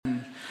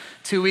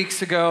2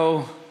 weeks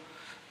ago,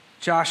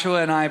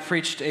 Joshua and I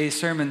preached a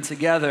sermon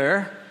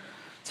together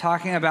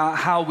talking about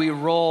how we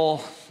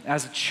roll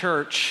as a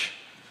church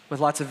with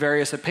lots of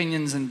various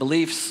opinions and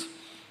beliefs.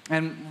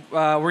 And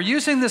we're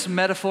using this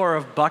metaphor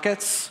of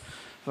buckets,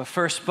 the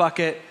first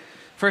bucket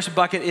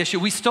issue.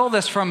 We stole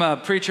this from a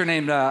preacher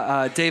named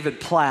David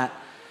Platt,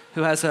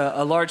 who has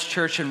a large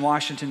church in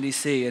Washington,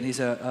 D.C., and he's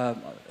a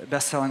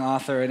best-selling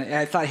author. And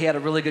I thought he had a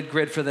really good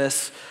grid for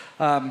this.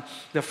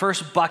 The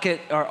first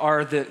bucket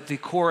are the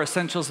core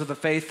essentials of the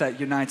faith that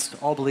unites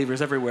all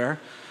believers everywhere.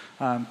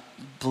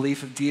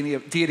 Belief of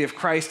deity of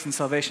Christ and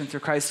salvation through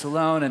Christ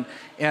alone,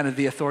 and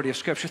the authority of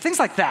Scripture. Things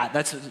like that.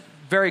 That's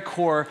very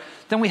core.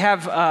 Then we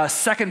have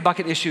second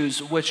bucket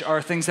issues, which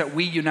are things that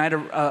we unite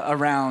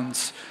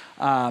around.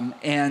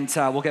 And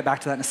we'll get back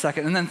to that in a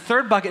second. And then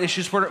third bucket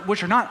issues,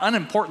 which are not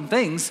unimportant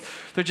things.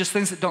 They're just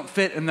things that don't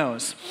fit in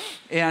those.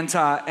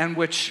 And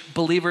which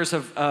believers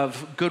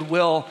of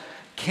goodwill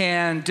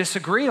can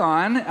disagree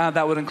on.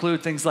 That would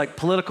include things like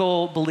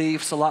political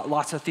beliefs,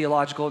 lots of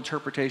theological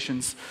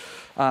interpretations,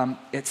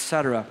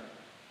 etc.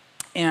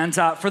 And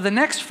for the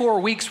next 4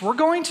 weeks, we're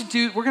going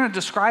to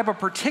describe a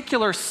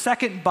particular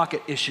second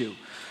bucket issue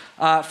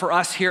for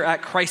us here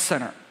at Christ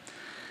Center.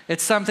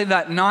 It's something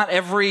that not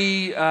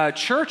every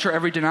church or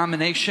every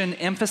denomination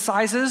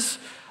emphasizes,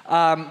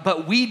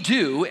 but we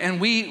do, and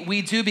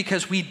we do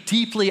because we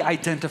deeply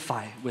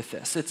identify with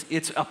this.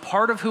 It's a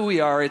part of who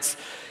we are.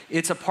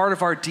 It's a part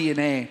of our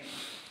DNA.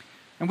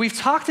 And we've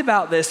talked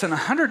about this in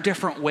 100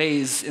 different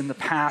ways in the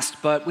past,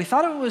 but we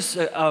thought it was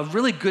a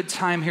really good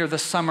time here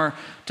this summer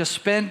to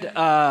spend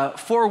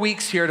 4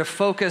 weeks here to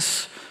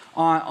focus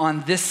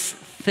on this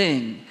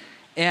thing.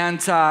 And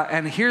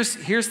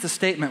here's the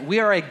statement. We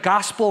are a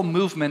gospel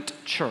movement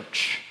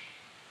church.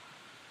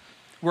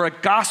 We're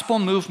a gospel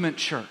movement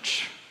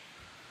church.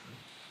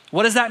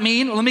 What does that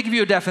mean? Well, let me give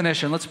you a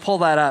definition. Let's pull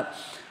that up.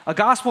 A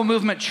gospel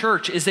movement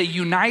church is a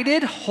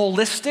united,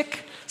 holistic,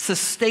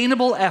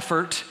 sustainable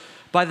effort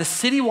by the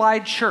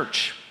citywide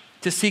church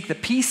to seek the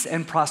peace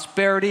and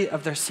prosperity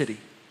of their city.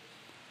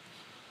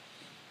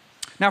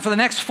 Now, for the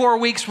next 4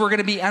 weeks, we're going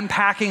to be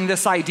unpacking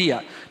this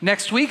idea.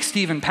 Next week,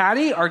 Steve and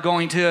Patty are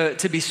going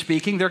to be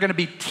speaking. They're going to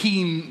be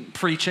team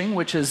preaching,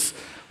 which is,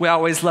 we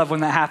always love when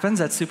that happens.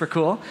 That's super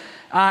cool.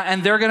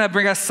 And they're going to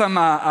bring us some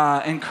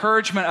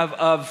encouragement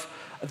of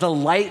the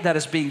light that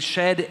is being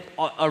shed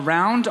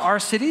around our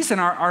cities and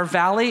our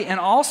valley, and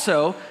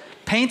also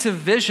paint a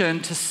vision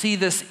to see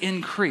this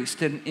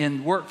increased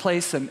in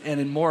workplace and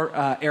in more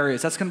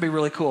areas. That's going to be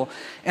really cool.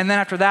 And then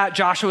after that,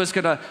 Joshua is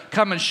going to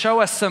come and show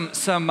us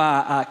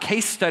some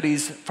case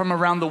studies from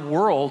around the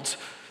world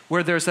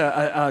where there's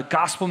a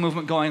gospel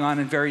movement going on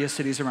in various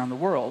cities around the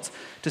world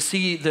to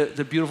see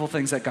the beautiful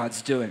things that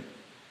God's doing.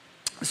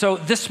 So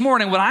this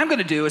morning, what I'm going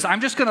to do is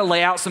I'm just going to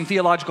lay out some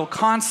theological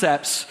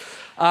concepts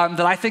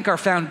that I think are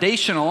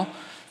foundational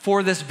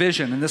for this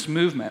vision and this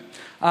movement.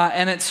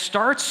 And it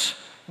starts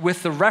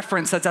with the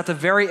reference that's at the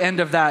very end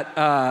of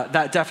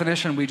that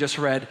definition we just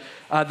read.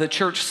 The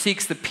church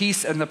seeks the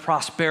peace and the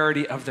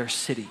prosperity of their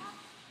city.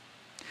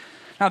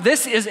 Now,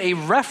 this is a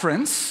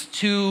reference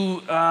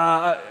to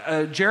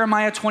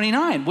Jeremiah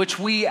 29, which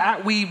we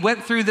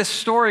went through this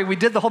story. We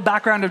did the whole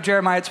background of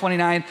Jeremiah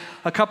 29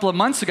 a couple of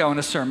months ago in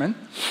a sermon.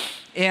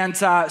 And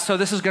so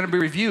this is going to be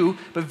a review.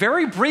 But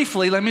very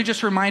briefly, let me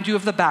just remind you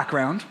of the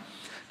background.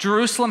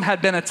 Jerusalem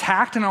had been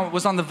attacked and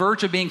was on the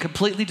verge of being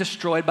completely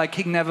destroyed by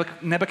King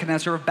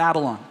Nebuchadnezzar of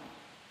Babylon.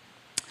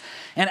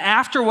 And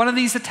after one of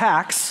these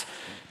attacks,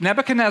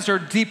 Nebuchadnezzar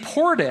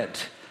deported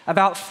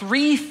about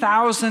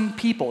 3,000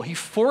 people. He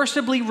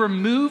forcibly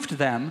removed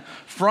them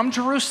from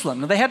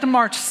Jerusalem. Now, they had to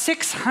march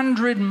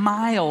 600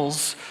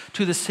 miles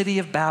to the city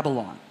of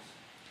Babylon.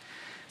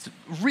 It's a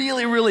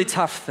really, really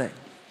tough thing.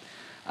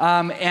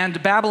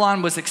 And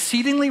Babylon was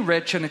exceedingly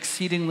rich and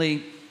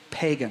exceedingly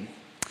pagan.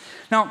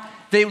 Now,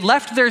 they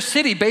left their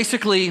city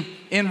basically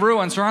in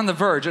ruins or on the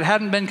verge. It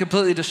hadn't been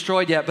completely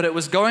destroyed yet, but it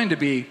was going to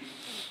be.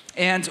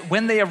 And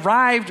when they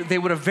arrived, they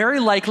would have very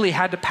likely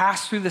had to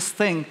pass through this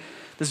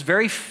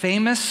very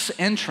famous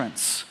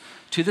entrance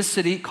to the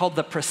city called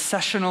the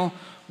Processional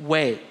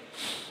Way.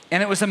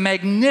 And it was a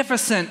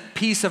magnificent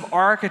piece of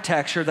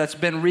architecture that's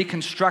been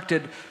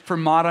reconstructed for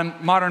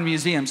modern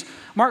museums.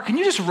 Mark, can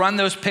you just run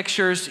those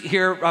pictures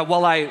here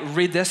while I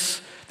read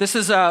this? This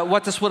is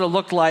what this would have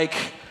looked like.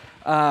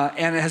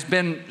 And it has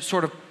been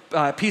sort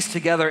of pieced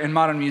together in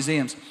modern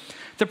museums.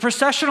 The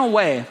Processional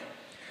Way,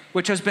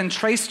 which has been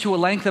traced to a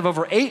length of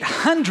over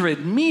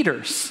 800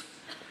 meters,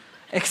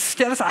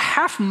 that's a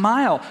half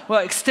mile,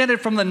 extended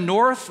from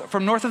north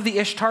of the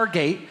Ishtar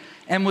Gate,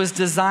 and was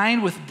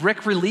designed with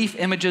brick relief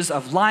images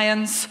of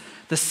lions,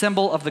 the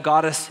symbol of the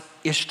goddess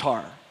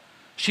Ishtar.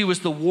 She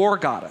was the war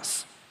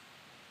goddess.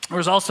 There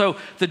was also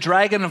the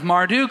dragon of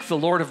Marduk, the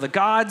lord of the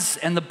gods,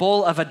 and the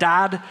bull of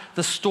Adad,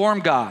 the storm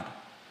god.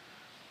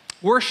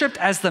 Worshipped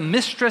as the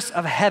mistress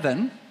of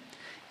heaven,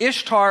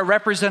 Ishtar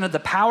represented the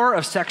power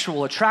of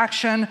sexual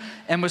attraction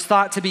and was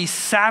thought to be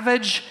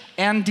savage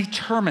and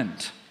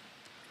determined.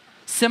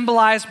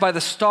 Symbolized by the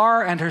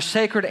star and her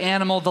sacred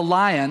animal, the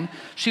lion,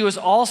 she was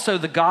also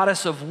the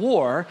goddess of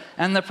war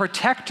and the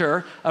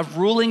protector of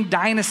ruling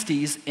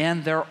dynasties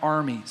and their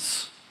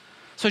armies.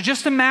 So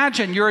just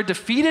imagine you're a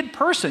defeated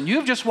person. You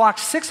have just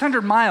walked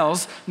 600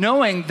 miles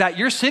knowing that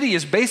your city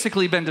has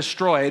basically been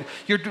destroyed.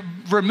 You're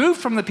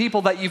removed from the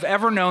people that you've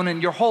ever known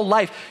in your whole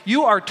life.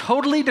 You are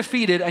totally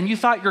defeated, and you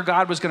thought your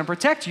God was going to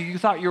protect you. You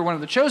thought you were one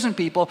of the chosen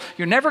people.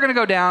 You're never going to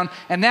go down,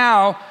 and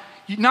now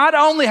not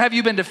only have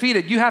you been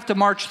defeated, you have to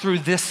march through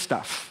this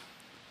stuff.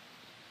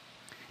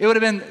 It would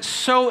have been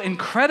so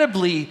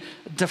incredibly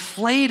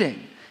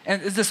deflating.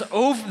 And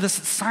this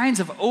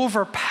signs of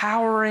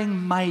overpowering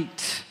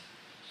might.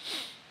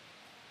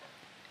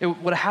 It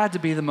would have had to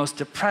be the most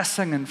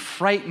depressing and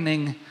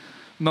frightening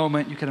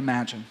moment you could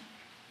imagine.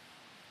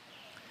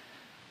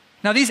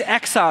 Now these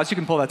exiles, you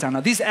can pull that down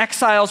now, these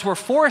exiles were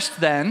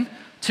forced then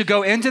to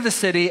go into the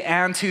city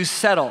and to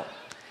settle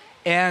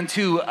and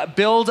to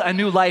build a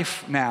new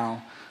life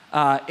now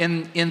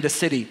in the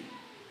city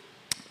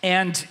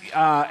and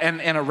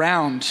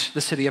around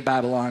the city of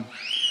Babylon.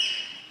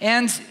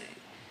 And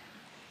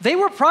they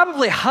were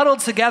probably huddled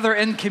together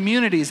in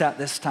communities at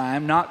this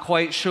time, not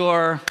quite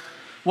sure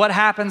what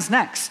happens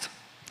next.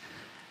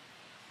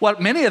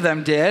 What many of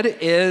them did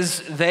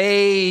is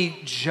they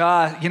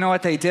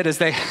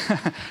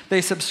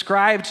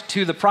subscribed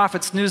to the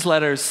prophets'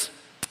 newsletters.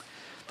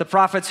 The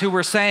prophets who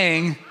were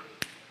saying,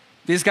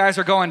 these guys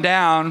are going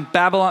down,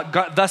 Babylon,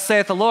 thus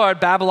saith the Lord,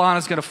 Babylon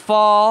is going to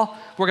fall,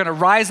 we're going to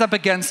rise up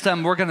against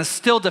them, we're going to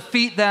still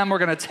defeat them, we're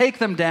going to take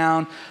them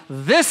down,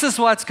 this is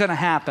what's going to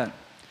happen.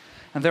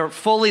 And they're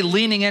fully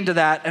leaning into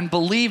that and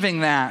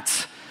believing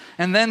that.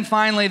 And then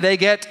finally they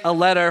get a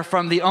letter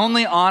from the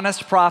only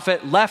honest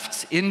prophet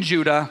left in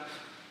Judah.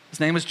 His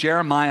name was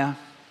Jeremiah.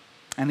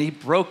 And he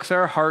broke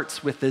their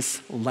hearts with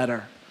this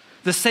letter.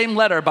 The same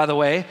letter, by the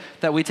way,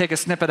 that we take a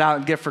snippet out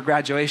and give for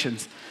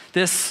graduations.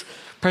 This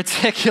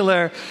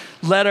particular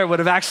letter would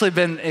have actually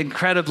been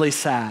incredibly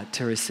sad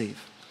to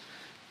receive.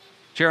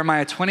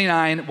 Jeremiah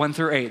 29, 1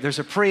 through 8. There's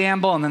a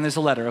preamble and then there's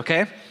a letter,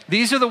 okay?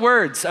 These are the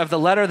words of the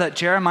letter that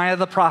Jeremiah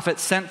the prophet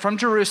sent from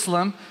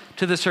Jerusalem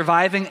to the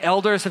surviving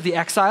elders of the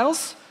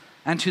exiles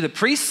and to the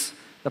priests,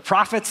 the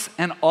prophets,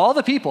 and all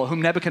the people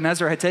whom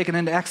Nebuchadnezzar had taken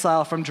into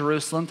exile from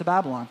Jerusalem to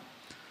Babylon.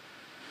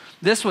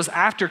 This was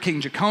after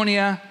King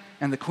Jeconiah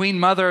and the queen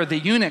mother, the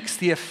eunuchs,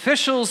 the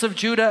officials of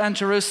Judah and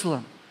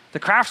Jerusalem, the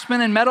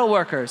craftsmen and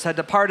metalworkers had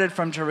departed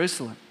from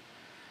Jerusalem.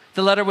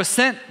 The letter was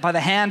sent by the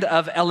hand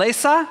of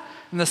Elisha,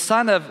 and the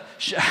son of,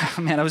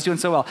 Shaphan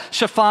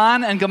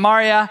and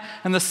Gemariah,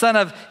 and the son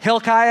of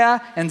Hilkiah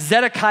and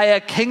Zedekiah,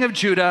 king of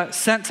Judah,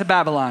 sent to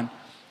Babylon,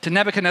 to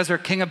Nebuchadnezzar,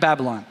 king of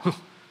Babylon.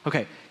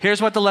 Okay, here's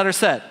what the letter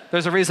said.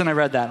 There's a reason I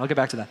read that. I'll get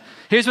back to that.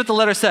 Here's what the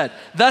letter said.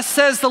 Thus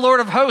says the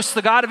Lord of hosts,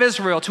 the God of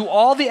Israel, to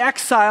all the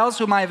exiles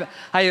whom I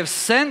have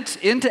sent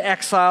into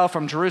exile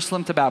from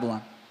Jerusalem to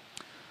Babylon.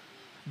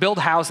 Build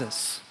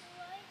houses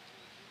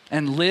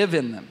and live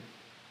in them.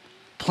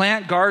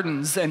 Plant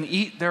gardens and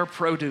eat their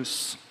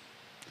produce.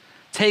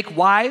 Take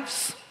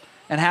wives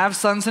and have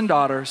sons and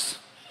daughters.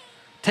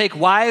 Take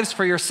wives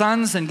for your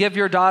sons and give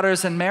your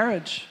daughters in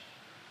marriage,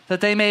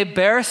 that they may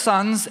bear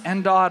sons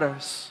and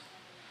daughters.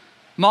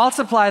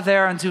 Multiply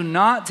there and do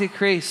not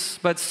decrease,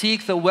 but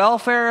seek the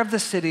welfare of the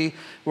city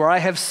where I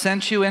have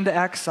sent you into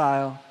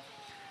exile,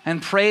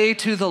 and pray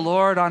to the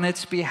Lord on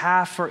its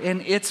behalf, for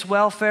in its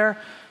welfare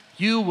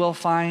you will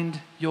find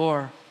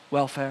your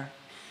welfare.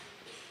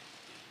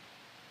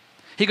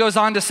 He goes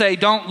on to say,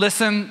 don't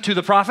listen to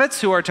the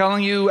prophets who are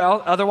telling you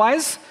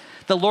otherwise.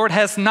 The Lord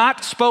has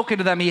not spoken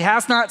to them. He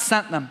has not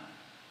sent them.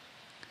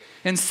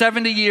 In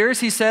 70 years,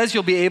 he says,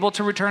 you'll be able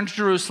to return to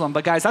Jerusalem.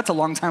 But guys, that's a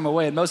long time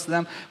away, and most of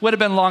them would have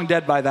been long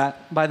dead by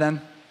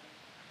then.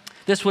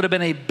 This would have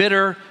been a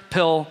bitter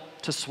pill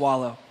to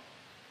swallow.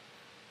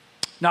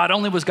 Not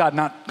only was God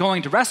not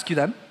going to rescue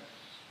them,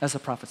 as the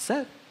prophet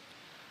said,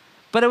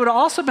 but it would have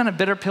also been a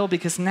bitter pill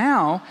because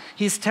now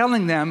he's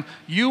telling them,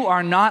 you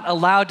are not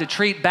allowed to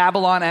treat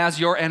Babylon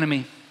as your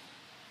enemy.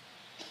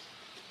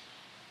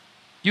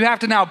 You have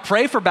to now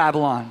pray for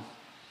Babylon.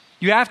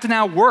 You have to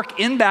now work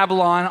in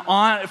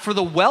Babylon for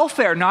the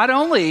welfare, not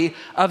only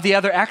of the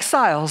other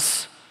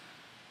exiles,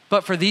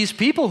 but for these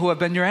people who have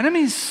been your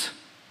enemies.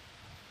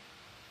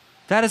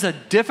 That is a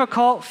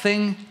difficult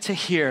thing to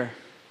hear.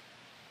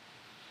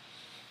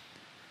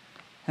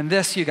 And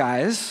this, you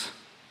guys,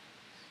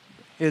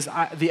 is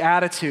the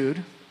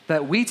attitude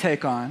that we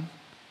take on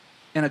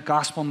in a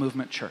gospel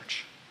movement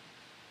church.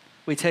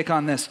 We take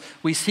on this.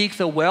 We seek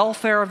the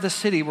welfare of the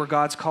city where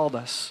God's called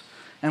us,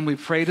 and we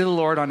pray to the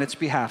Lord on its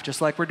behalf,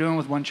 just like we're doing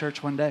with One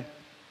Church One Day.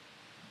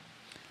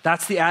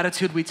 That's the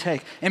attitude we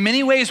take. In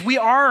many ways, we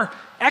are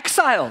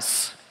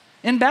exiles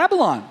in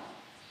Babylon.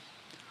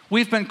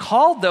 We've been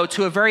called, though,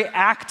 to a very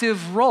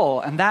active role,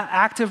 and that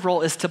active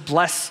role is to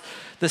bless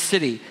the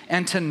city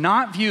and to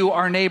not view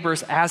our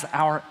neighbors as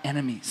our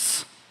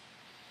enemies.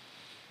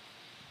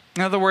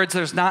 In other words,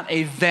 there's not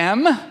a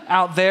them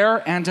out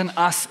there and an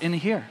us in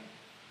here.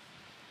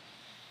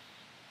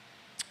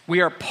 We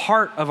are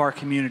part of our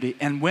community.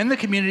 And when the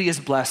community is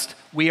blessed,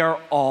 we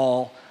are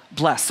all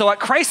blessed. So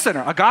at Christ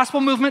Center, a gospel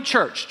movement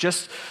church,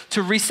 just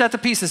to reset the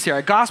pieces here,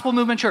 a gospel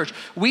movement church,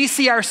 we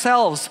see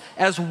ourselves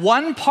as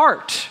one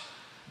part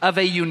of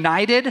a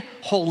united,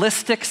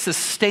 holistic,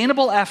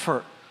 sustainable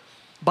effort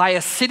by a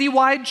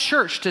citywide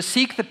church to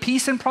seek the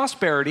peace and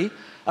prosperity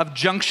of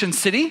Junction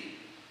City,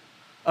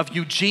 of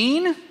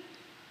Eugene,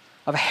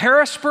 of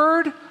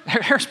Harrisburg,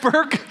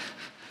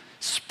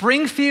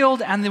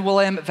 Springfield, and the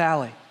Willamette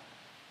Valley.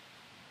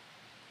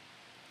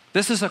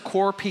 This is a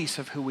core piece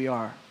of who we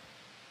are.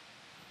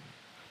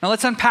 Now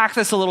let's unpack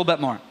this a little bit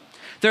more.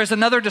 There's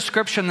another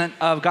description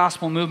of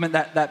gospel movement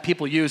that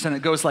people use, and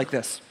it goes like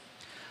this.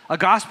 A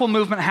gospel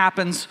movement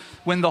happens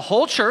when the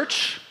whole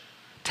church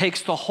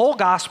takes the whole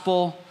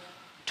gospel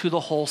to the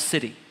whole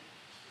city.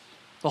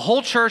 The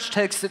whole church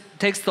takes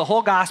the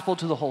whole gospel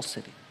to the whole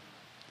city.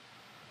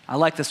 I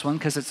like this one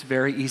because it's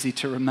very easy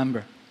to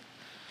remember.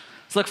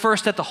 Let's look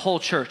first at the whole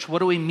church. What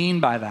do we mean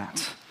by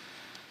that?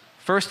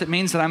 First, it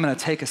means that I'm going to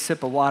take a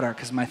sip of water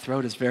because my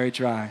throat is very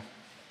dry.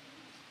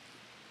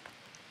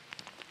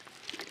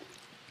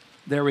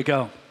 There we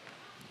go.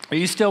 Are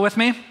you still with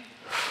me?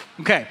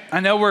 Okay, I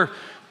know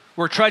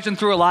we're trudging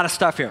through a lot of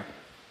stuff here.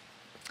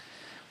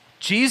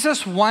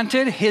 Jesus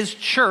wanted his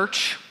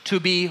church to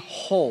be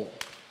whole,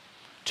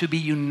 to be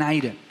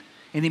united.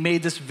 And he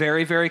made this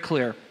very, very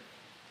clear.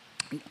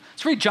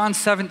 Let's read John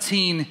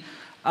 17,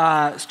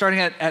 starting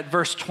at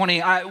verse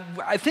 20.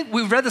 I think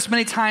we've read this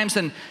many times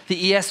in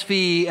the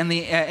ESV and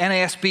the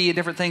NASB and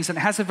different things, and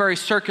it has a very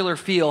circular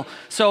feel.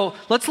 So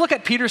let's look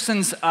at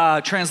Peterson's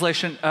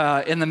translation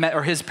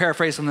or his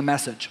paraphrase in the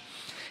Message.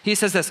 He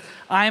says this,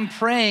 I'm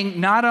praying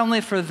not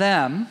only for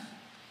them,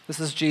 this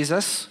is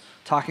Jesus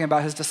talking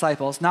about his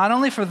disciples, not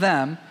only for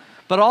them,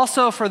 but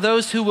also for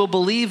those who will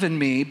believe in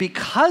me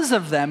because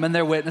of them and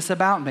their witness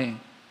about me.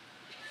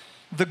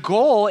 The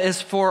goal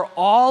is for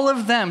all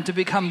of them to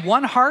become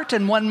one heart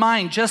and one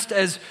mind, just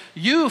as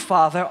you,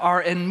 Father,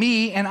 are in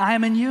me and I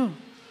am in you.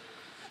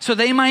 So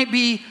they might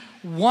be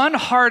one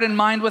heart and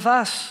mind with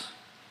us.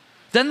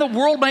 Then the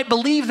world might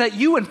believe that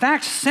you, in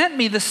fact, sent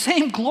me. The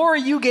same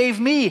glory you gave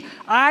me,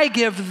 I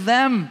give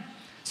them.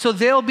 So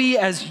they'll be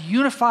as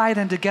unified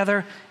and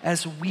together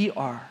as we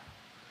are.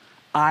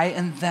 I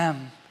and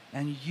them,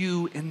 and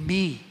you and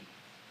me.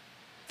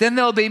 Then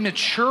they'll be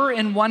mature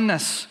in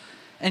oneness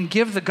and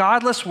give the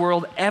godless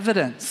world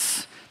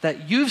evidence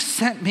that you've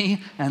sent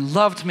me and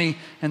loved me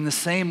in the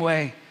same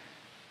way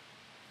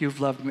you've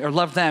loved me, or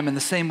loved them in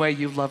the same way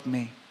you've loved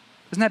me.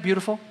 Isn't that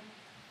beautiful?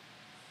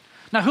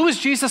 Now, who is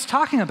Jesus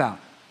talking about?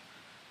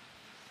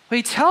 Well,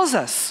 he tells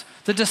us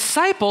the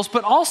disciples,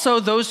 but also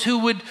those who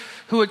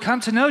would come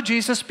to know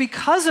Jesus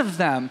because of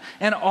them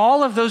and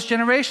all of those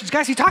generations.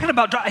 Guys, he's talking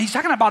about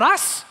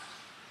us.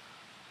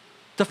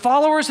 The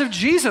followers of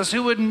Jesus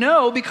who would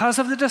know because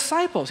of the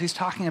disciples. He's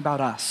talking about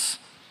us.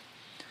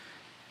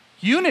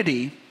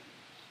 Unity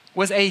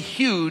was a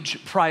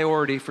huge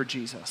priority for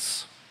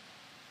Jesus.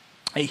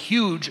 A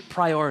huge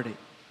priority.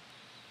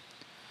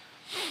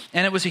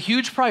 And it was a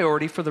huge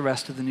priority for the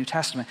rest of the New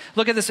Testament.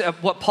 Look at this,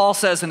 what Paul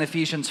says in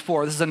Ephesians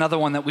 4. This is another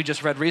one that we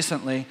just read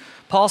recently.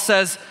 Paul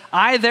says,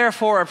 I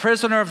therefore, a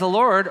prisoner of the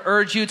Lord,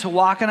 urge you to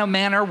walk in a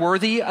manner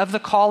worthy of the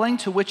calling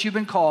to which you've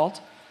been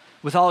called,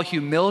 with all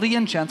humility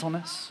and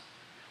gentleness,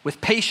 with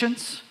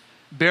patience,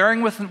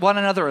 bearing with one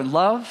another in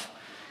love,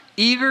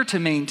 eager to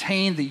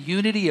maintain the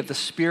unity of the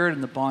Spirit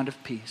and the bond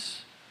of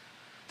peace.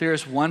 There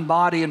is one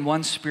body and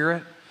one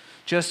Spirit,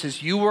 just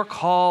as you were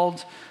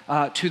called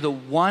to the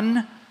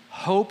one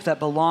hope that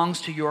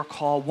belongs to your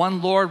call.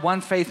 One Lord,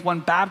 one faith,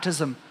 one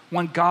baptism,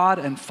 one God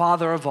and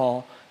Father of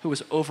all, who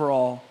is over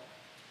all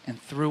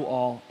and through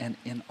all and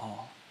in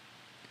all.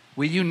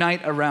 We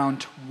unite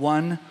around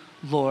one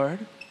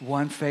Lord,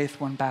 one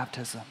faith, one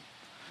baptism.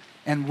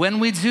 And when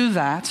we do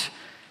that,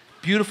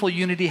 beautiful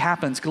unity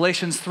happens.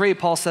 Galatians 3,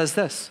 Paul says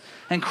this,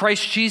 in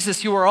Christ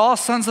Jesus, you are all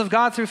sons of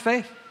God through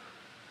faith.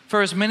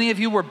 For as many of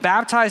you were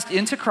baptized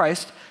into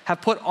Christ,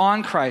 have put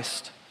on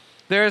Christ.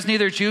 There is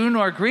neither Jew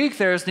nor Greek,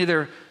 there is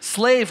neither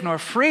slave nor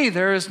free,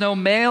 there is no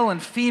male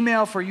and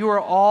female, for you are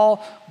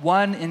all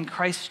one in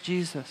Christ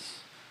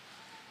Jesus.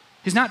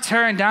 He's not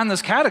tearing down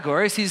those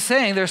categories, he's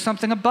saying there's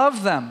something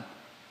above them.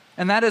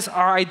 And that is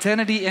our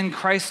identity in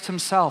Christ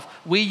himself.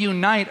 We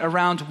unite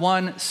around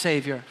one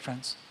Savior,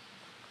 friends.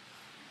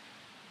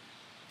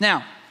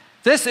 Now,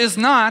 this is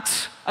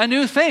not a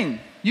new thing.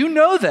 You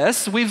know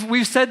this.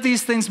 We've said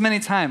these things many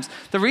times.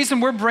 The reason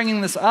we're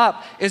bringing this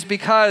up is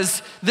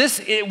because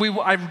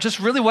I just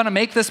really want to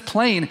make this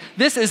plain.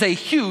 This is a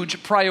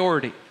huge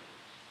priority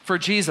for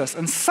Jesus.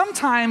 And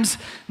sometimes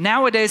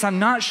nowadays, I'm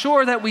not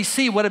sure that we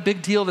see what a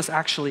big deal this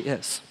actually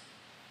is.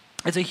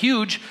 It's a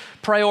huge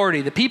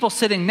priority. The people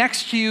sitting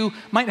next to you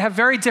might have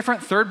very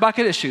different third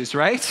bucket issues,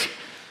 right?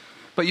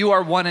 But you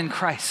are one in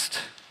Christ.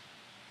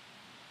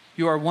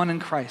 You are one in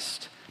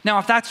Christ. Now,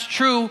 if that's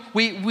true,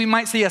 we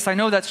might say, yes, I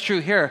know that's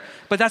true here,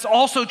 but that's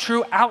also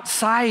true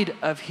outside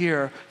of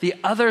here. The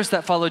others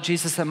that follow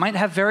Jesus that might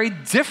have very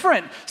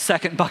different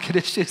second bucket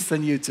issues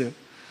than you do.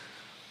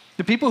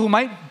 The people who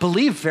might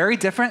believe very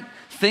different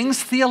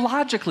things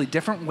theologically,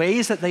 different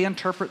ways that they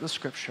interpret the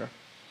scripture.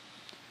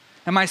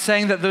 Am I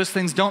saying that those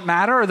things don't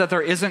matter or that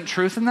there isn't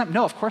truth in them?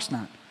 No, of course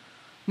not.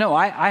 No,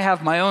 I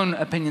have my own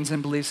opinions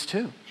and beliefs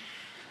too.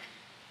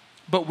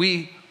 But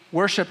we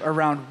worship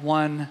around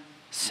one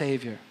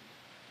Savior.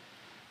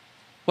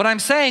 What I'm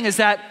saying is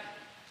that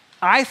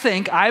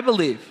I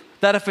believe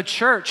that if a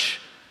church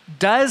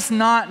does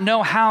not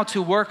know how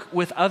to work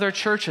with other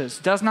churches,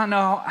 does not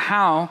know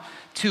how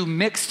to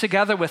mix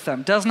together with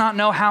them, does not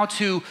know how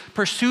to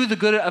pursue the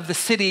good of the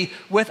city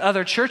with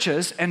other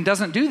churches, and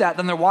doesn't do that,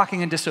 then they're walking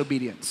in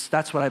disobedience.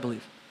 That's what I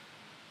believe.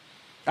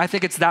 I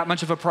think it's that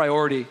much of a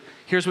priority.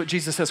 Here's what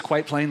Jesus says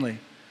quite plainly,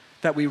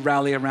 that we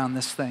rally around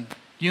this thing.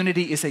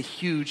 Unity is a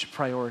huge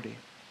priority.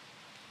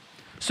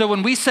 So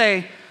when we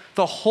say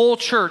the whole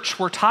church,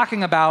 we're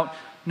talking about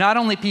not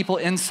only people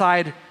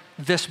inside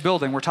this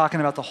building, we're talking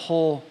about the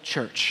whole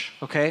church,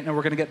 okay? And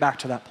we're going to get back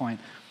to that point.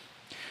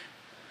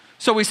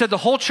 So we said the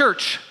whole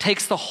church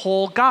takes the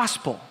whole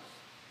gospel.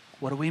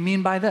 What do we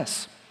mean by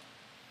this?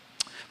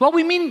 Well,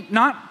 we mean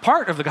not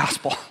part of the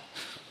gospel,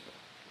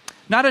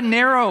 not a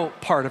narrow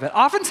part of it.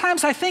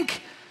 Oftentimes, I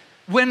think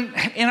when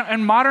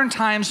in modern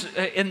times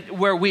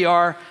where we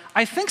are,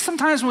 I think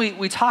sometimes when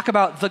we talk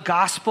about the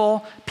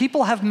gospel,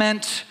 people have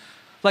meant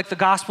like the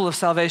gospel of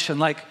salvation,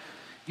 like,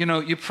 you know,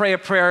 you pray a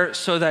prayer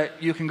so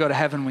that you can go to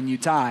heaven when you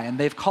die, and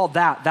they've called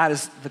that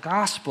is the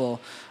gospel.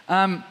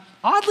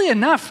 Oddly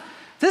enough,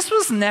 this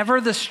was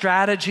never the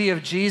strategy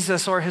of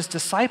Jesus or his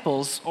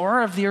disciples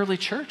or of the early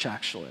church,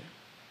 actually.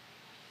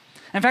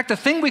 In fact, the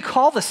thing we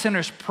call the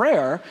sinner's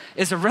prayer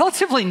is a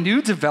relatively new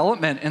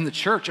development in the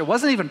church. It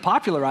wasn't even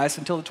popularized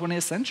until the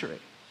 20th century.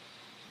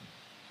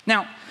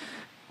 Now,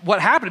 what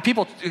happened,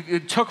 people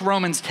took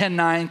Romans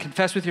 10:9,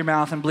 confess with your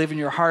mouth and believe in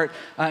your heart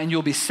and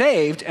you'll be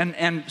saved,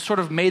 and sort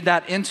of made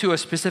that into a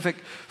specific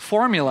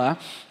formula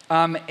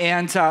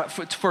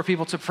for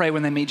people to pray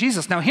when they meet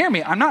Jesus. Now hear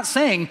me, I'm not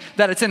saying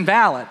that it's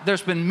invalid.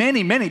 There's been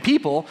many, many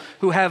people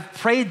who have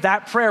prayed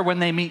that prayer when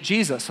they meet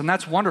Jesus, and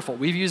that's wonderful.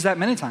 We've used that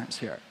many times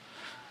here.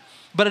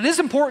 But it is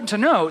important to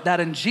note that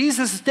in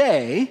Jesus'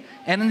 day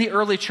and in the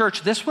early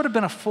church, this would have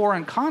been a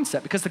foreign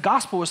concept because the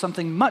gospel was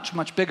something much,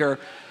 much bigger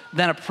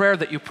than a prayer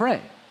that you pray.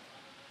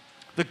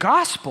 The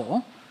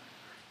gospel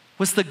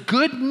was the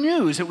good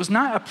news. It was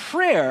not a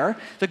prayer.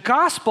 The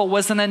gospel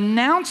was an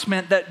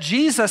announcement that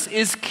Jesus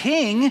is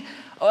king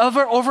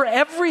over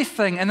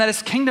everything and that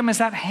his kingdom is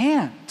at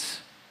hand.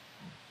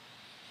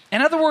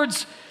 In other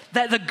words,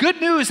 that the good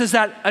news is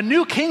that a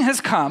new king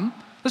has come.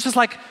 This is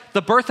like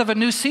the birth of a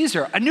new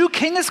Caesar. A new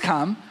king has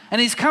come,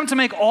 and he's come to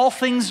make all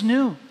things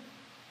new.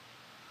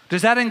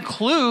 Does that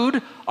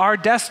include our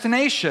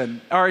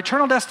destination, our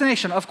eternal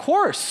destination? Of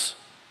course.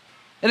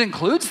 It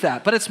includes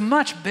that, but it's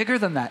much bigger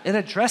than that. It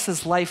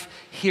addresses life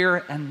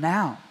here and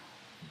now.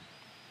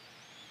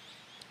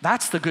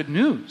 That's the good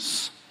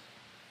news.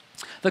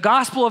 The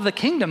gospel of the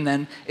kingdom,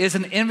 then, is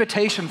an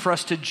invitation for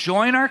us to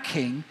join our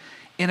king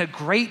in a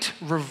great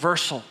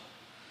reversal,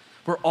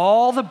 where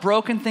all the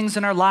broken things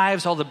in our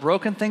lives, all the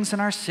broken things in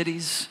our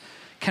cities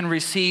can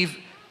receive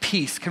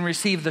peace, can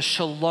receive the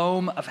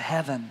shalom of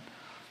heaven,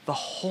 the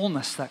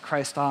wholeness that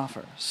Christ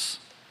offers.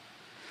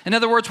 In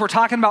other words, we're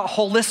talking about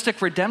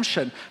holistic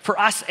redemption for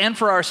us and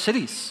for our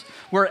cities.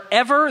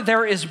 Wherever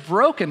there is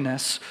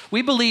brokenness,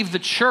 we believe the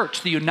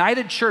church, the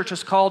united church,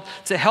 is called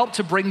to help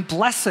to bring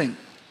blessing.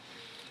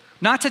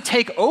 Not to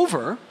take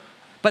over,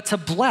 but to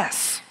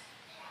bless.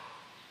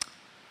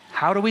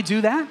 How do we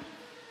do that?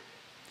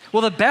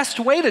 Well, the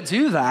best way to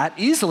do that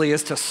easily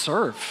is to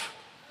serve.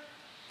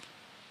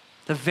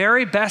 The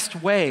very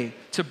best way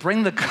to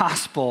bring the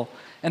gospel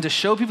and to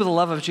show people the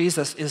love of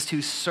Jesus is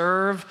to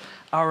serve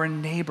our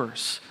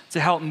neighbors, to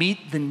help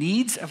meet the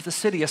needs of the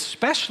city,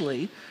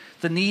 especially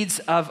the needs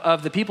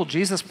of the people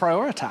Jesus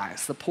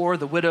prioritized, the poor,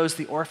 the widows,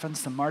 the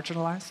orphans, the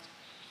marginalized.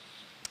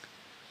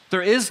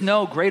 There is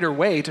no greater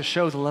way to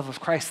show the love of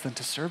Christ than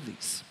to serve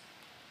these.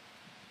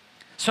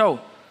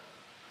 So,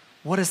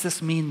 what does this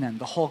mean then,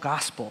 the whole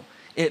gospel?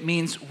 It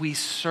means we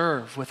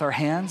serve with our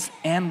hands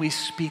and we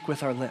speak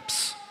with our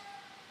lips.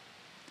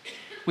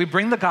 We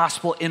bring the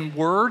gospel in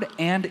word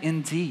and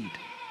in deed.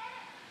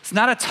 It's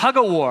not a tug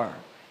of war,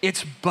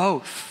 it's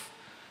both.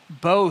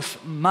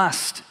 Both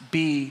must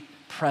be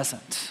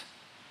present.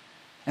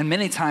 And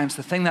many times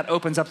the thing that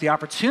opens up the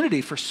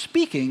opportunity for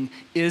speaking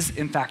is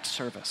in fact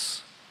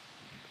service.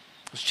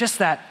 It's just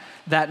that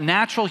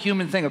natural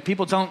human thing of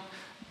people don't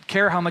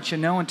care how much you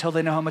know until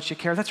they know how much you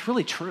care. That's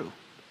really true.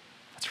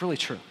 That's really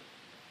true.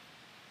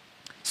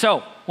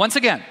 So, once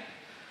again,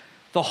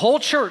 the whole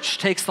church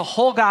takes the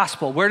whole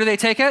gospel. Where do they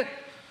take it?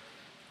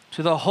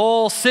 To the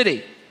whole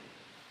city.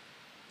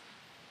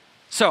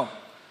 So,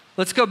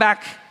 let's go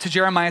back to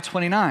Jeremiah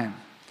 29.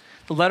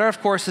 The letter,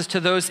 of course, is to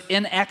those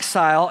in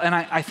exile, and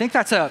I think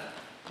that's a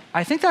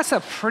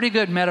pretty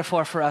good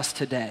metaphor for us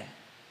today.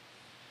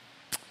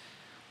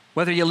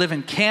 Whether you live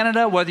in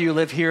Canada, whether you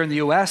live here in the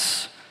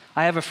US,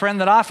 I have a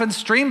friend that often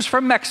streams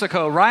from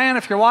Mexico. Ryan,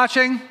 if you're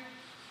watching,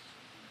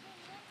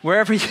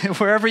 wherever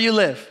you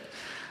live.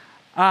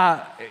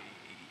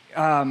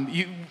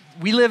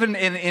 We live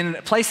in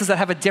places that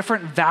have a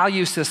different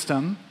value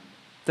system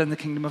than the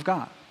kingdom of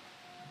God.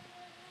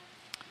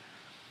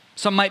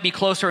 Some might be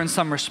closer in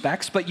some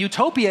respects, but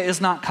utopia is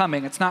not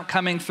coming. It's not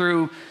coming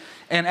through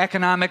an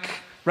economic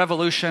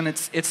revolution.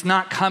 It's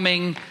not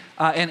coming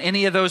in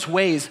any of those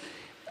ways.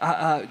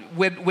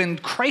 When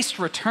Christ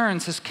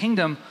returns, his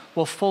kingdom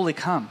will fully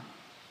come.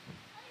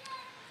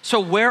 So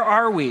where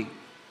are we?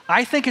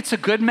 I think it's a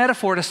good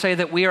metaphor to say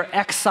that we are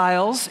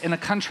exiles in a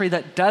country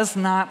that does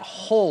not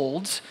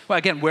hold, well,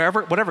 again,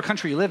 whatever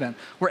country you live in,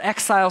 we're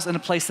exiles in a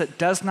place that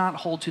does not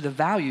hold to the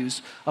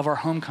values of our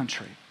home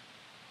country.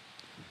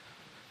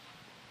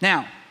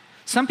 Now,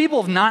 some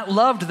people have not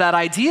loved that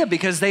idea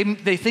because they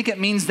think it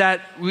means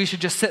that we should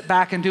just sit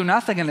back and do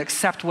nothing and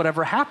accept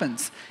whatever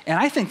happens. And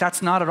I think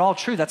that's not at all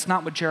true. That's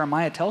not what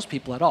Jeremiah tells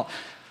people at all.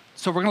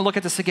 So we're going to look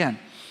at this again.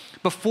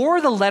 Before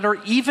the letter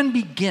even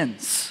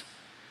begins,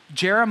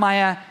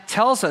 Jeremiah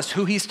tells us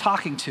who he's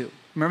talking to.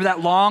 Remember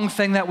that long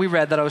thing that we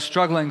read that I was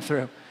struggling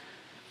through?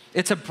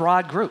 It's a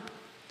broad group.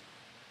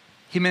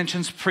 He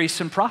mentions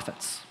priests and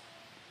prophets.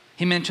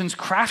 He mentions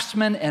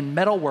craftsmen and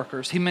metal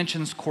workers. He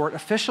mentions court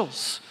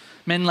officials,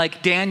 men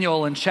like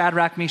Daniel and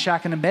Shadrach,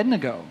 Meshach, and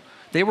Abednego.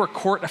 They were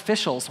court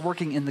officials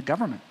working in the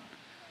government.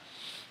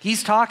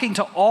 He's talking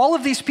to all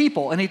of these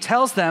people, and he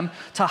tells them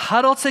to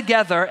huddle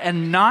together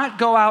and not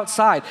go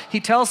outside. He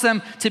tells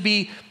them to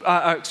be,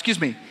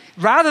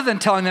 rather than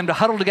telling them to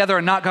huddle together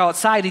and not go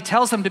outside, he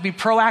tells them to be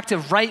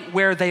proactive right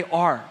where they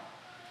are.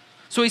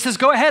 So he says,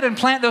 go ahead and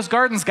plant those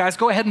gardens, guys.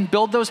 Go ahead and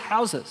build those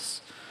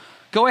houses.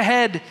 Go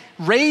ahead,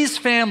 raise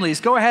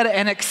families. Go ahead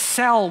and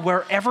excel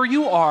wherever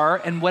you are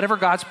and whatever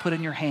God's put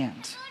in your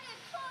hand.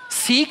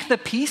 Seek the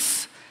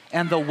peace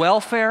and the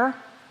welfare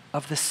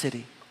of the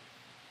city.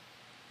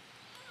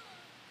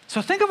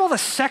 So think of all the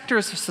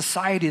sectors of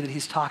society that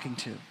he's talking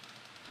to.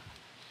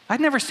 I'd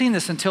never seen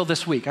this until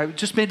this week. It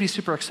just made me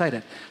super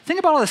excited. Think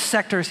about all the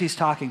sectors he's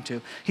talking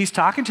to. He's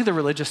talking to the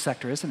religious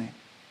sector, isn't he?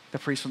 The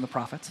priests and the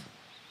prophets.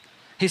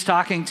 He's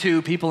talking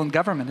to people in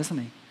government, isn't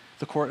he?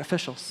 The court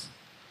officials.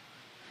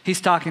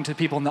 He's talking to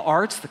people in the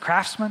arts, the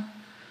craftsmen.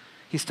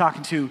 He's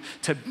talking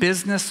to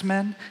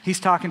businessmen. He's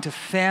talking to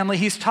family.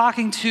 He's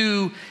talking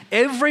to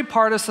every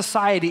part of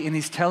society, and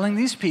he's telling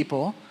these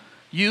people,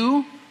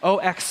 you, O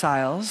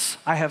exiles,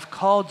 I have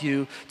called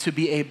you to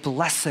be a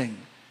blessing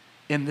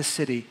in the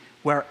city.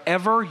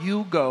 Wherever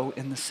you go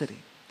in the city,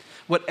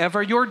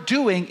 whatever you're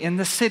doing in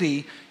the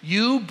city,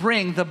 you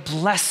bring the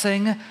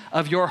blessing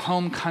of your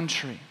home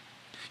country.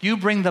 You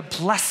bring the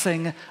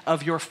blessing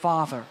of your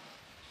father.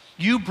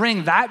 You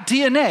bring that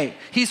DNA.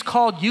 He's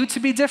called you to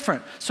be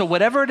different. So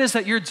whatever it is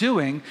that you're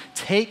doing,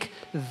 take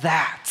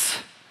that.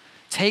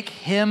 Take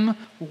him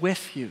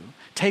with you.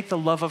 Take the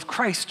love of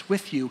Christ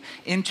with you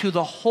into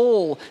the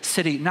whole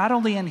city, not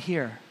only in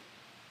here.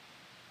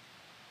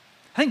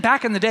 I think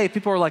back in the day,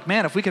 people were like,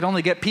 man, if we could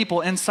only get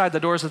people inside the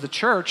doors of the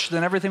church,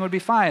 then everything would be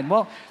fine.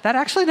 Well, that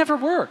actually never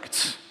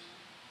worked.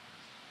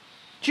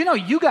 Do you know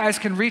you guys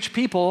can reach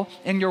people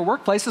in your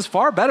workplaces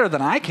far better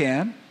than I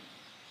can,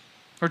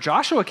 or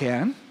Joshua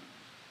can?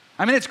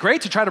 I mean, it's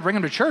great to try to bring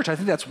them to church. I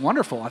think that's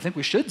wonderful. I think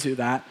we should do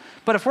that.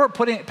 But if we're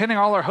pinning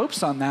all our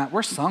hopes on that,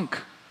 we're sunk.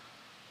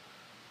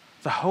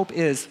 The hope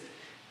is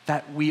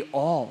that we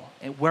all,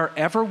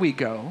 wherever we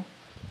go,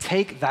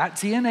 take that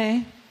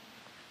DNA,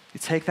 you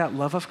take that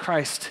love of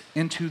Christ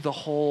into the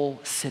whole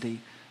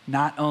city,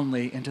 not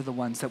only into the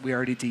ones that we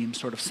already deem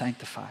sort of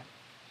sanctified.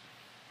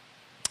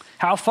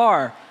 How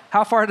far?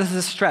 How far does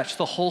this stretch?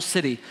 The whole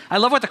city. I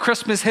love what the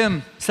Christmas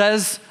hymn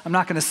says. I'm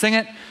not going to sing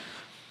it.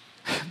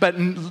 But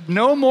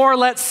no more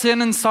let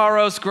sin and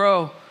sorrows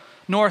grow,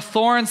 nor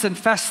thorns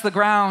infest the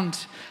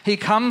ground. He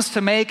comes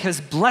to make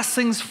his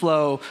blessings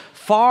flow,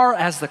 far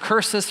as the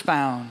curse is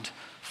found,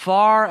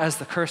 far as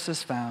the curse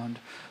is found.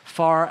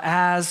 Far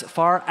as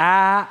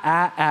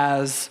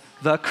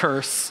the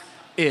curse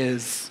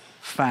is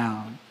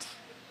found.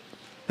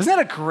 Isn't that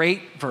a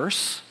great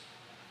verse?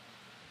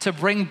 To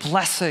bring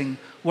blessing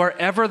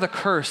wherever the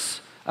curse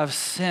of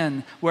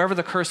sin, wherever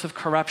the curse of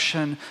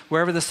corruption,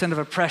 wherever the sin of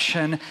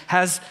oppression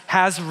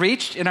has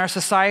reached in our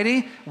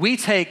society, we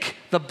take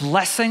the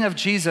blessing of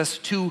Jesus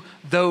to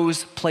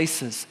those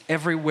places,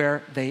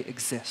 everywhere they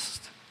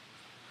exist.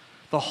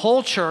 The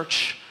whole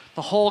church,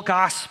 the whole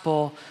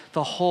gospel,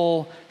 the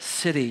whole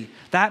city.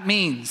 That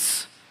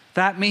means,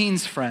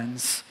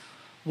 friends,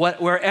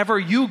 wherever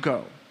you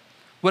go,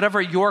 whatever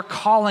your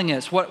calling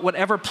is,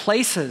 whatever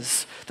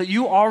places that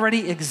you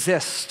already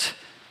exist,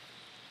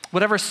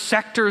 whatever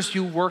sectors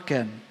you work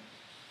in,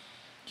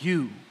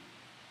 you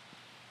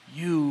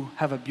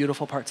have a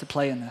beautiful part to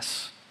play in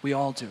this. We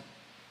all do.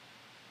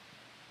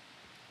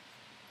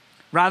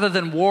 Rather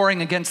than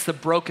warring against the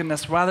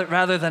brokenness,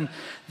 rather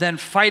than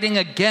fighting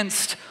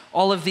against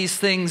all of these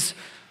things,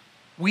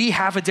 we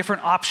have a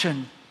different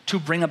option to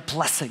bring a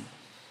blessing.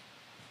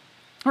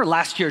 Remember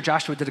last year,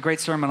 Joshua did a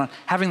great sermon on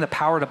having the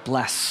power to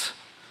bless.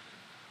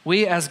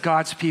 We as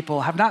God's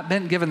people have not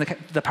been given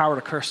the power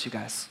to curse, you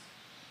guys.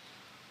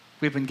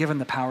 We've been given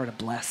the power to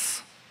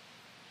bless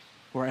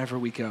wherever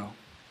we go.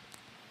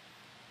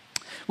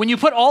 When you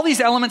put all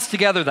these elements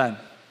together then,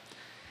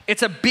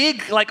 it's a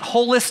big, like,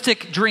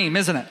 holistic dream,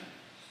 isn't it?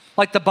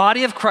 Like the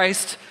body of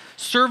Christ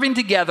serving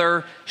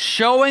together,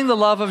 showing the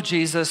love of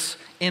Jesus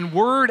in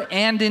word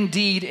and in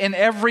deed in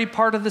every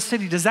part of the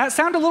city. Does that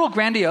sound a little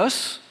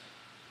grandiose?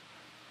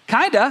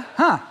 Kinda,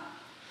 huh?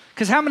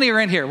 Because how many are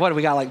in here? What do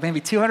we got, like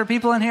maybe 200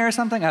 people in here or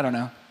something? I don't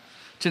know.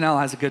 Janelle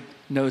has a good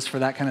nose for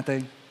that kind of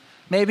thing.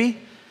 Maybe?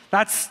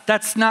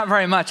 That's not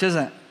very much, is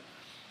it?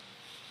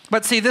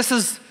 But see, this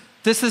is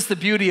the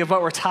beauty of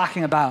what we're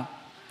talking about.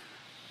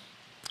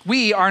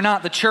 We are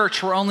not the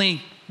church. We're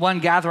only one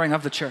gathering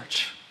of the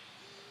church.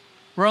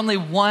 We're only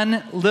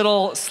one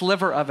little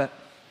sliver of it.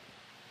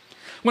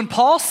 When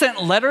Paul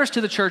sent letters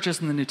to the churches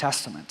in the New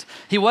Testament,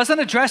 he wasn't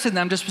addressing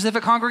them to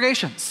specific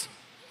congregations.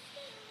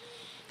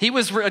 He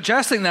was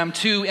addressing them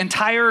to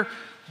entire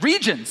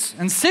regions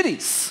and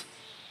cities.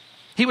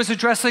 He was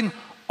addressing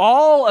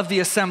all of the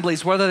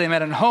assemblies, whether they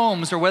met in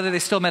homes or whether they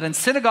still met in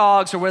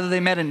synagogues or whether they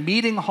met in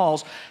meeting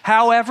halls.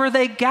 However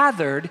they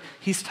gathered,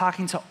 he's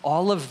talking to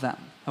all of them,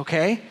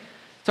 okay?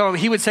 So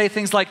he would say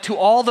things like, to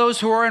all those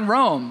who are in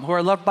Rome, who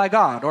are loved by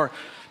God, or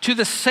to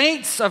the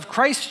saints of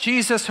Christ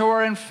Jesus who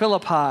are in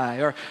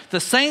Philippi, or the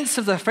saints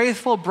of the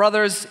faithful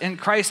brothers in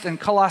Christ in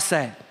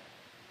Colossae.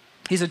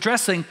 He's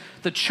addressing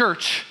the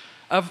church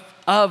of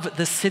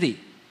the city.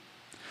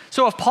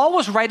 So if Paul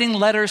was writing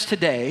letters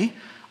today,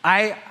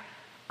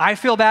 I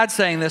feel bad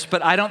saying this,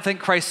 but I don't think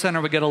Christ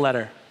Center would get a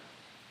letter.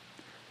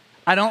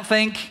 I don't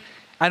think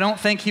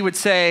he would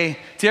say,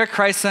 dear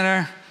Christ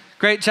Center,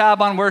 great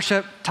job on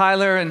worship,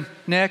 Tyler and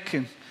Nick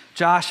and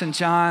Josh and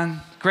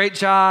John. Great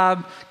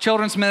job.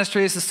 Children's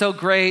ministries is so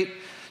great.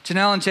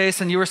 Janelle and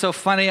Jason, you were so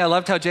funny. I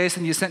loved how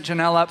Jason, you sent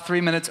Janelle up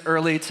 3 minutes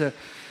early to,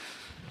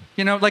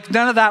 like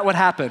none of that would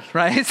happen,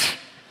 right?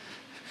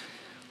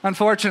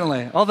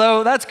 Unfortunately.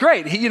 Although that's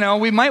great.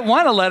 We might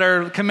want a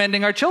letter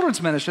commending our children's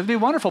ministry. It'd be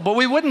wonderful, but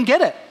we wouldn't get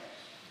it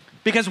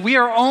because we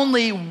are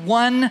only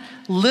one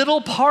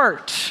little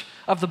part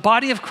of the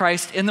body of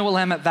Christ in the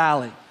Willamette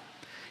Valley.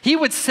 He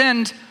would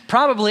send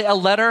probably a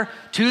letter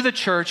to the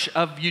church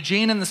of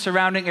Eugene and the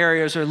surrounding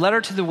areas, or a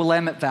letter to the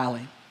Willamette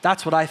Valley.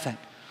 That's what I think.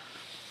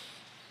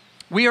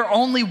 We are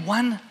only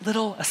one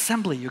little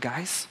assembly, you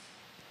guys.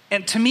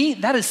 And to me,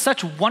 that is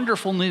such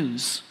wonderful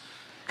news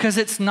because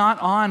it's not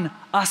on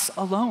us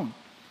alone.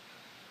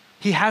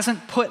 He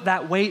hasn't put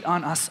that weight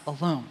on us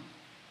alone.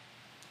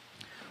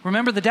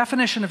 Remember, the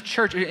definition of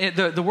church,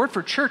 the word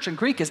for church in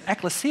Greek is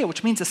ekklesia,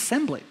 which means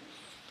assembly.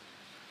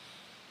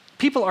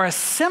 People are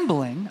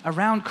assembling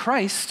around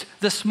Christ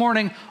this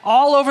morning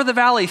all over the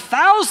valley.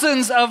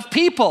 Thousands of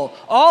people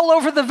all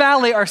over the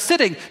valley are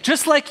sitting,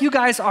 just like you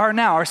guys are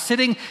now, are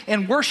sitting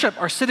in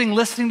worship, are sitting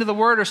listening to the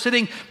word, are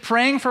sitting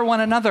praying for one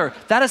another.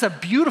 That is a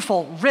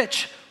beautiful,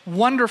 rich,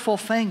 wonderful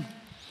thing.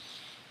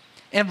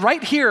 And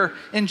right here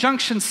in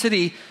Junction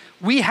City,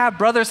 we have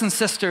brothers and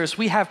sisters.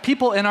 We have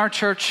people in our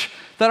church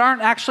that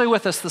aren't actually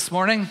with us this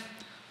morning.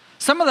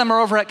 Some of them are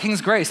over at King's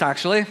Grace,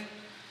 actually.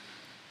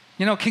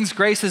 King's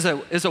Grace is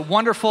a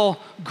wonderful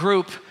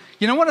group.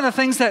 One of the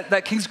things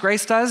that King's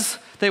Grace does,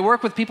 they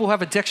work with people who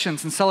have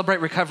addictions and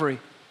celebrate recovery.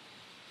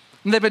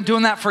 And they've been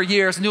doing that for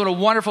years and doing a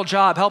wonderful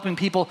job helping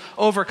people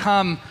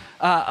overcome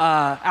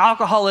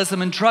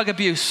alcoholism and drug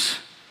abuse.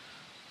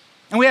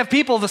 And we have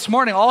people this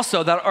morning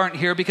also that aren't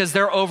here because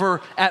they're over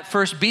at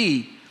First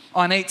B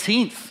on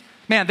 18th.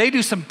 Man, they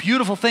do some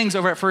beautiful things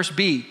over at First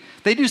B.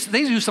 They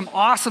do some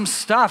awesome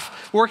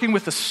stuff working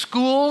with the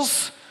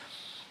schools,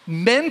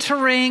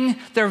 mentoring.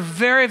 They're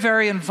very,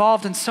 very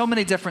involved in so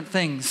many different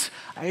things.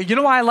 You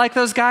know why I like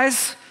those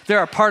guys?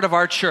 They're a part of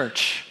our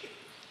church.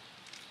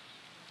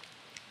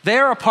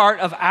 They're a part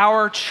of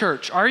our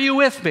church. Are you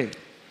with me?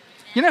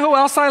 You know who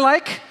else I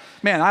like?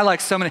 Man, I like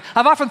so many.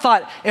 I've often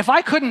thought, if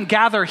I couldn't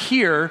gather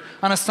here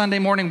on a Sunday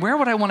morning, where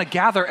would I want to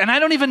gather? And I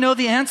don't even know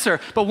the answer.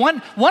 But one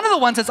of the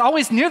ones that's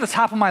always near the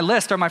top of my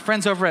list are my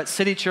friends over at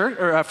City Church,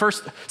 or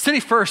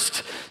City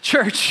First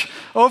Church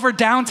over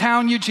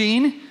downtown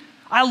Eugene.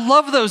 I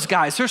love those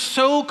guys. They're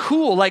so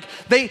cool. Like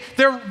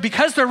they're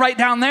because they're right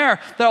down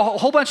there. They're a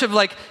whole bunch of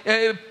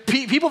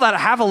people that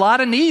have a lot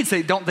of needs.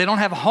 They don't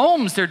have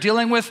homes. They're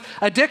dealing with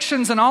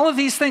addictions and all of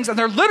these things, and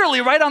they're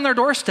literally right on their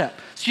doorstep.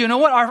 So you know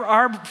what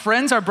our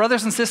friends, our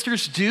brothers and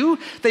sisters do?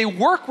 They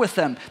work with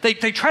them. They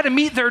try to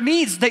meet their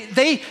needs.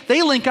 They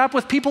link up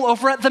with people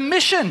over at the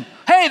Mission.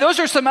 Hey, those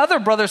are some other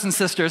brothers and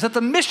sisters at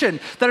the Mission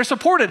that are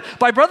supported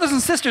by brothers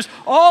and sisters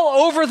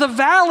all over the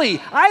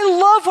valley. I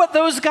love what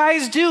those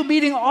guys do,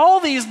 meeting all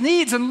these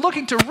needs and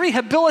looking to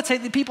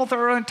rehabilitate the people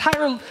through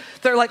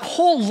their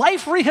whole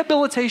life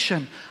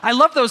rehabilitation. I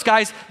love those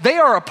guys. They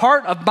are a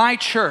part of my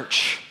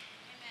church.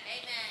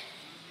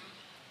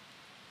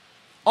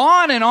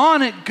 On and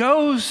on it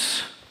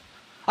goes.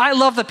 I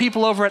love the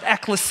people over at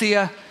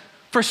Ekklesia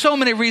for so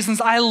many reasons.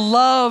 I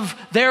love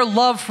their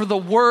love for the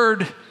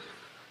word.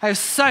 I have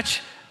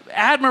such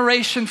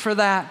admiration for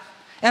that.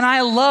 And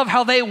I love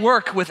how they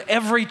work with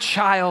every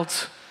child.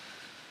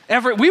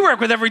 We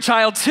work with every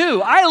child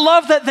too. I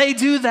love that they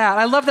do that.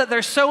 I love that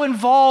they're so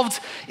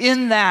involved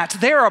in that.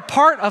 They're a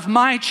part of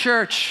my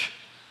church.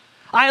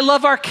 I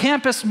love our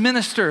campus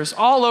ministers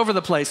all over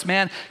the place,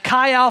 man.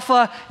 Chi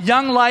Alpha,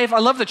 Young Life. I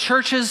love the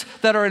churches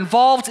that are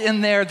involved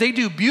in there. They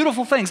do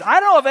beautiful things. I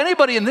don't know if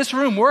anybody in this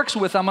room works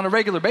with them on a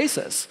regular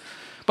basis,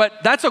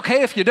 but that's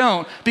okay if you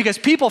don't, because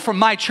people from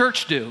my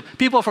church do.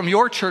 People from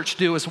your church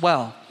do as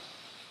well.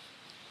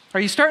 Are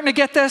you starting to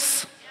get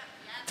this?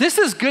 This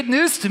is good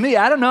news to me.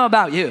 I don't know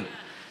about you.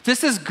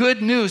 This is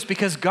good news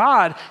because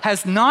God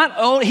has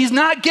he's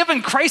not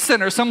given Christ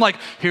Center some like,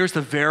 here's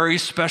the very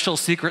special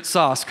secret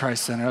sauce,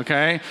 Christ Center,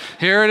 okay?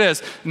 Here it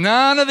is.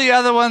 None of the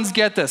other ones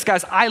get this.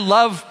 Guys, I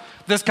love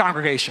this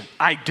congregation.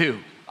 I do.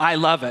 I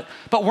love it.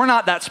 But we're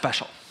not that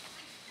special.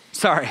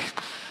 Sorry.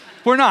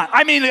 We're not.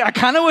 I mean, I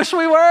kind of wish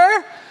we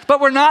were, but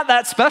we're not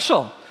that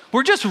special.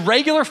 We're just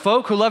regular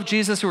folk who love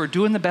Jesus, who are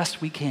doing the best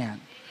we can.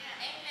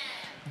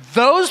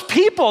 Those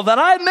people that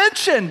I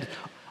mentioned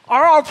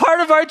are all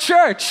part of our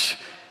church.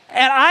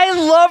 And I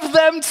love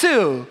them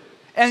too.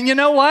 And you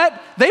know what?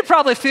 They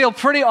probably feel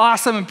pretty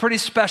awesome and pretty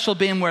special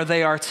being where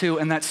they are too.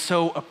 And that's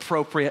so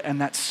appropriate and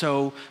that's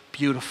so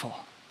beautiful.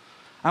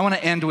 I want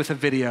to end with a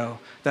video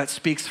that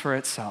speaks for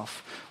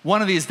itself.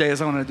 One of these days,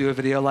 I want to do a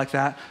video like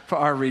that for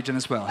our region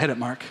as well. Hit it,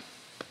 Mark.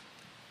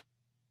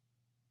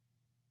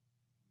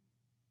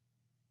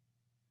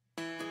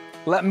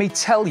 Let me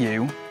tell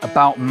you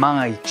about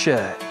my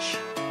church.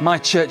 My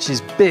church is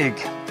big.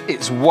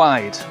 It's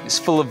wide, it's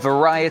full of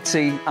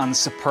variety and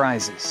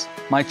surprises.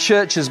 My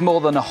church has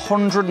more than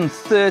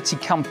 130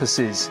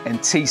 campuses in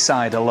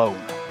Teesside alone.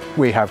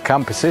 We have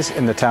campuses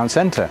in the town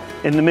centre.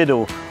 In the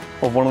middle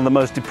of one of the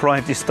most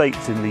deprived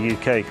estates in the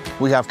UK.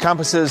 We have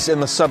campuses in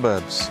the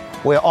suburbs.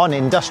 We're on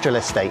industrial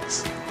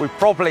estates. We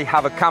probably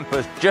have a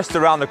campus just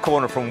around the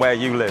corner from where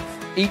you live.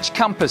 Each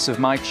campus of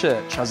my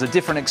church has a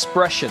different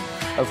expression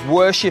of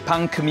worship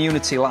and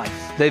community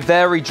life. They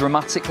vary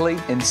dramatically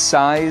in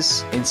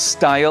size, in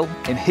style,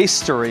 in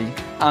history,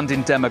 and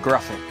in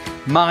demographic.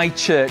 My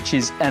church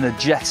is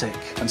energetic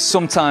and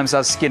sometimes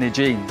has skinny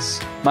jeans.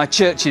 My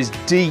church is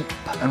deep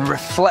and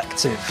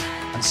reflective,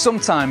 and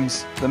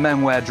sometimes the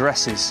men wear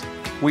dresses.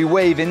 We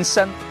wave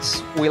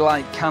incense, we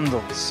light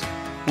candles.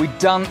 We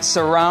dance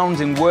around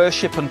in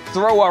worship and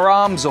throw our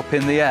arms up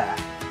in the air.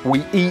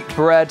 We eat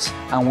bread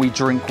and we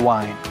drink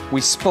wine.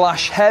 We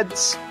splash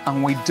heads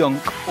and we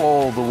dunk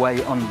all the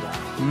way under.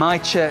 My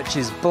church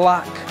is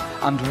black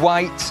and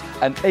white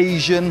and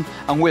Asian,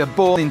 and we're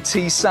born in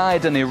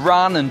Teesside and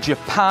Iran and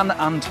Japan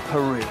and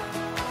Peru.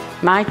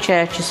 My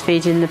church is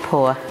feeding the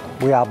poor.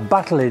 We are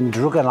battling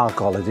drug and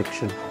alcohol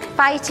addiction.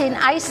 Fighting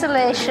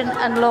isolation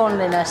and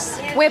loneliness.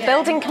 We're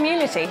building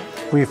community.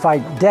 We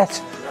fight debt,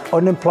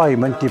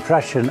 unemployment,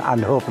 depression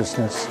and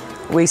hopelessness.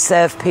 We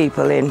serve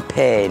people in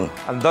pain.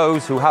 And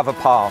those who have a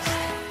past.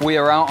 We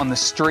are out on the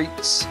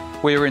streets.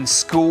 We are in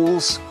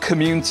schools,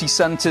 community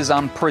centres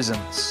and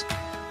prisons.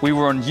 We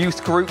run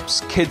youth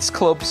groups, kids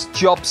clubs,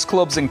 jobs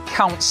clubs and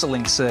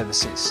counselling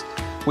services.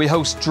 We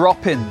host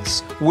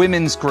drop-ins,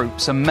 women's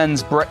groups and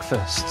men's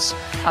breakfasts,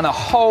 and a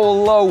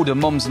whole load of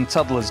mums and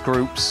toddlers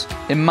groups.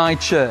 In my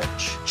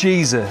church,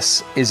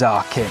 Jesus is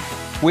our King.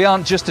 We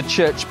aren't just a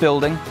church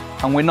building,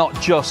 and we're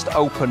not just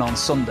open on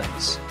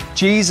Sundays.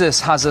 Jesus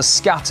has us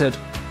scattered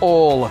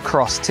all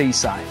across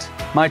Teesside.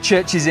 My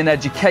church is in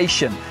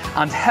education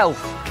and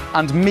health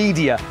and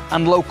media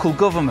and local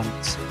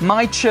government.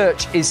 My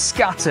church is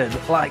scattered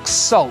like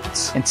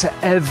salt into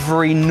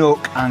every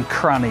nook and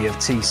cranny of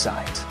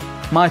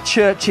Teesside. My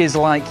church is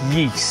like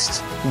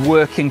yeast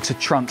working to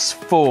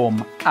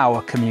transform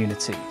our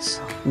communities.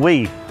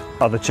 We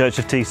are the Church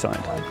of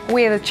Teesside.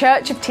 We are the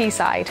Church of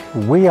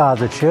Teesside. We are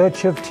the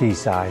Church of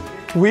Teesside.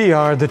 We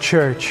are the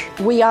church.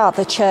 We are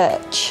the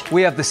church.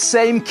 We have the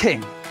same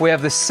King, we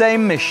have the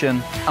same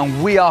mission,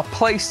 and we are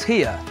placed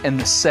here in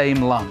the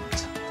same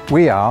land.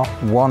 We are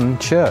one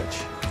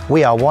church.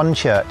 We are one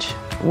church.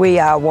 We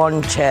are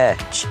one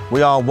church.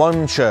 We are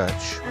one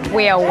church.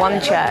 We are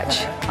one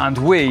church. And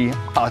we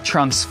are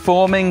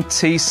transforming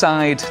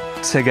Teesside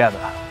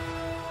together.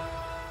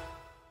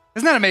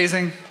 Isn't that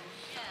amazing?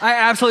 I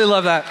absolutely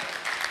love that.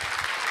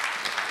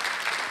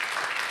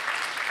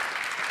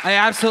 I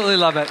absolutely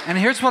love it. And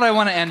here's what I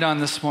want to end on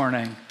this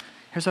morning.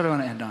 Here's what I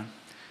want to end on.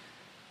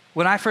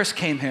 When I first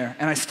came here,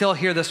 and I still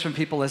hear this from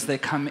people as they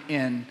come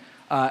in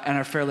and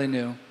are fairly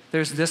new,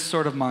 there's this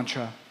sort of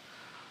mantra.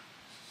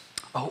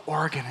 Oh,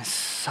 Oregon is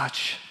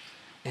such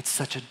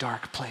a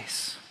dark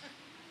place.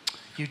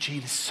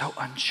 Eugene is so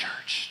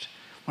unchurched.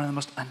 One of the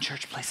most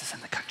unchurched places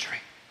in the country.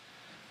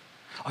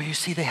 Oh, you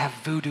see, they have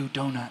voodoo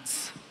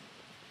donuts.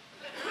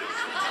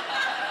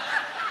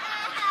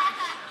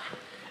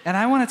 And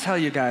I want to tell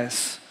you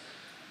guys,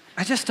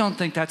 I just don't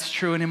think that's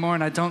true anymore,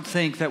 and I don't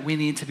think that we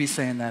need to be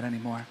saying that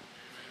anymore.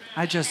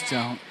 I just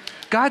don't.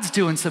 God's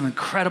doing some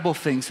incredible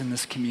things in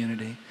this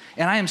community,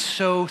 and I am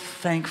so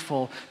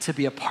thankful to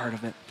be a part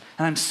of it.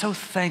 And I'm so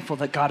thankful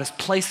that God has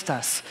placed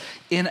us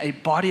in a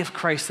body of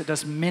Christ that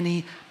does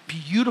many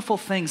beautiful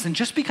things. And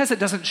just because it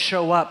doesn't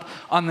show up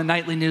on the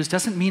nightly news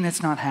doesn't mean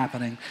it's not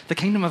happening. The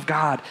kingdom of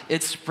God,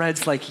 it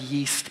spreads like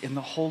yeast in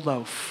the whole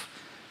loaf.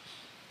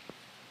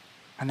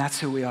 And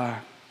that's who we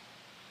are.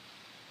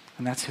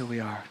 And that's who we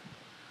are.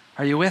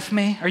 Are you with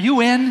me? Are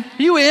you in?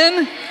 Are you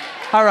in?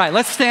 All right,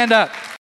 let's stand up.